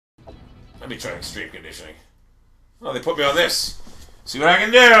me try extreme conditioning. Oh, they put me on this. See what I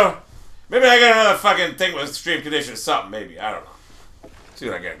can do. Maybe I got another fucking thing with extreme conditioning or something. Maybe. I don't know. See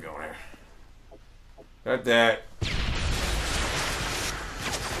what I got going here. Got that.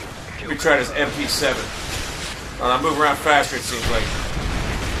 Let me try this MP7. Oh, I move around faster, it seems like.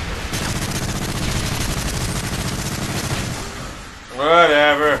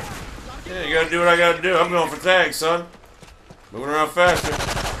 Whatever. Yeah, you gotta do what I gotta do. I'm going for tags, son. Moving around faster.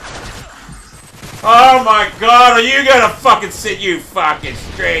 Oh my god, are you gonna fucking sit, you fucking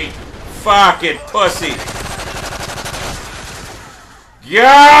straight fucking pussy?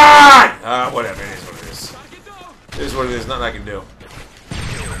 God! Whatever, it is what it is. It is what it is, nothing I can do.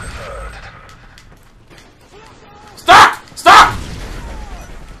 Stop! Stop!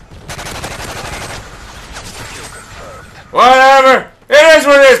 Whatever! It is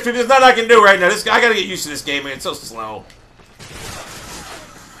what it is, people. There's nothing I can do right now. This guy, I gotta get used to this game, man. It's so slow.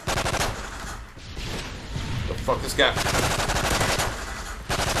 The fuck, this guy?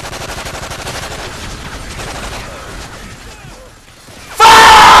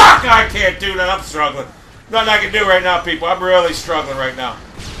 Fuck! I can't do that. I'm struggling. Nothing I can do right now, people. I'm really struggling right now.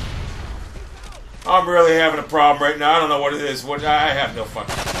 I'm really having a problem right now. I don't know what it is. I have no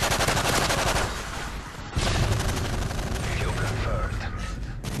fucking.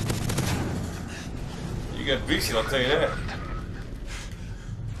 You got beasted, I'll tell you that.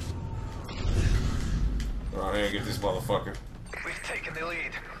 Oh, I gotta get this motherfucker. We've taken the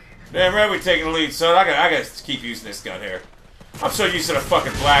lead. Damn right, we're taking the lead, son. I gotta keep using this gun here. I'm so used to the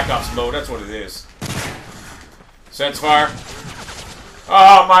fucking Black Ops mode. That's what it is. Sense fire.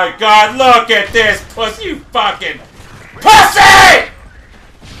 Oh my god, look at this pussy, you fucking pussy!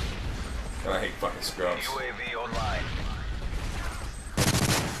 God, I hate fucking scrubs. UAV online.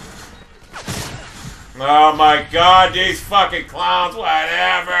 Oh my god, these fucking clowns,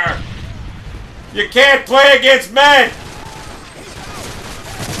 whatever. You can't play against men!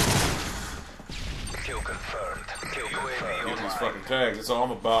 Kill confirmed. Kill UAV Get these online. fucking tags, that's all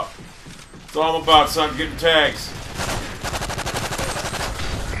I'm about. That's all I'm about, son, getting tags.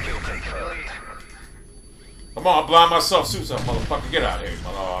 Come on, I'm blind myself. Suits up, motherfucker. Get out of here,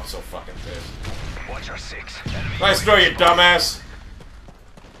 mother. Oh, I'm so fucking pissed. Watch our 6. Nice throw, you dumbass.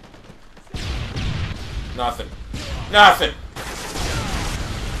 Nothing. Nothing.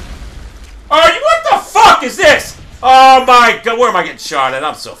 Oh, what the fuck is this? Oh my god, where am I getting shot at?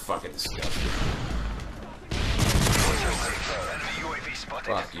 I'm so fucking disgusted. UAV spotted.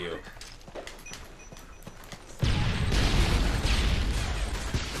 Fuck you.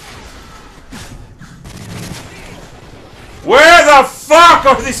 Where the fuck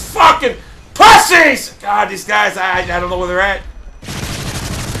are these fucking pussies? God, these guys, I don't know where they're at.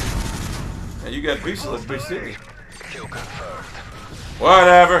 And you got beast, let's bitch city. Kill confirmed.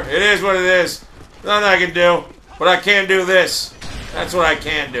 Whatever, it is what it is. Nothing I can do, but I can do this. That's what I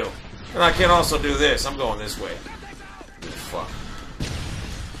can do. And I can also do this. I'm going this way. Fuck.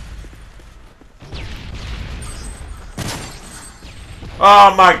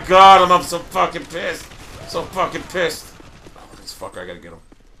 Oh my god, I'm so fucking pissed. So fucking pissed. This fucker, I gotta get him.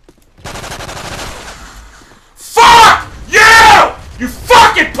 Fuck you! You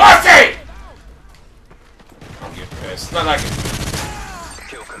fucking pussy! I'm getting pissed. Not I can.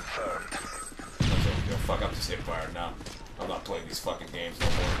 Kill confirmed. Fuck, I'm just hit fire now. I'm not playing these fucking games no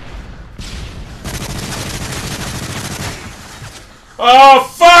more. Oh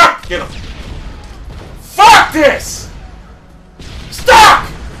fuck! Get him. Fuck this! Stop!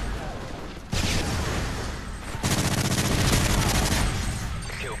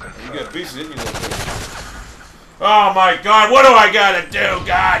 You got beasted, didn't you, little bitch? Oh my god, what do I gotta do,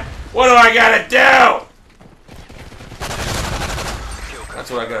 God? What do I gotta do? That's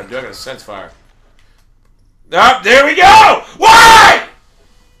what I gotta do, I gotta sense fire. Ah, there we go! Why?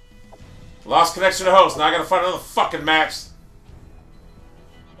 Lost connection to host, now I gotta find another fucking match.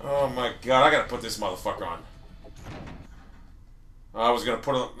 Oh my god, I gotta put this motherfucker on. I was gonna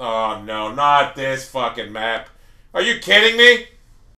put it on. Oh no, not this fucking map. Are you kidding me?